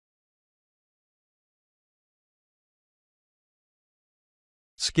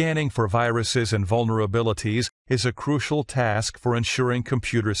Scanning for viruses and vulnerabilities is a crucial task for ensuring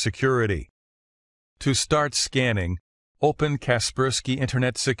computer security. To start scanning, open Kaspersky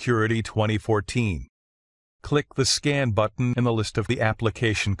Internet Security 2014. Click the Scan button in the list of the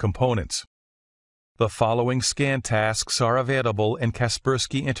application components. The following scan tasks are available in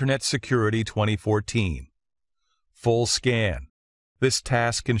Kaspersky Internet Security 2014. Full scan. This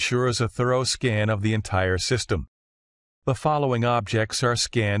task ensures a thorough scan of the entire system. The following objects are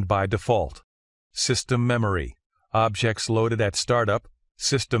scanned by default: system memory, objects loaded at startup,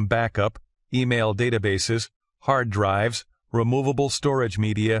 system backup, email databases, hard drives, removable storage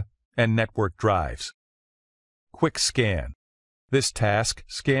media, and network drives. Quick scan. This task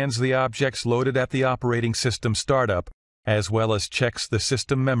scans the objects loaded at the operating system startup, as well as checks the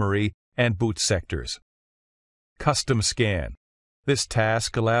system memory and boot sectors. Custom scan. This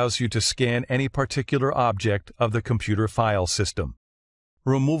task allows you to scan any particular object of the computer file system.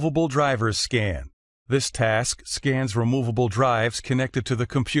 Removable drivers scan. This task scans removable drives connected to the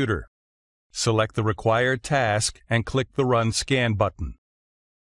computer. Select the required task and click the Run Scan button.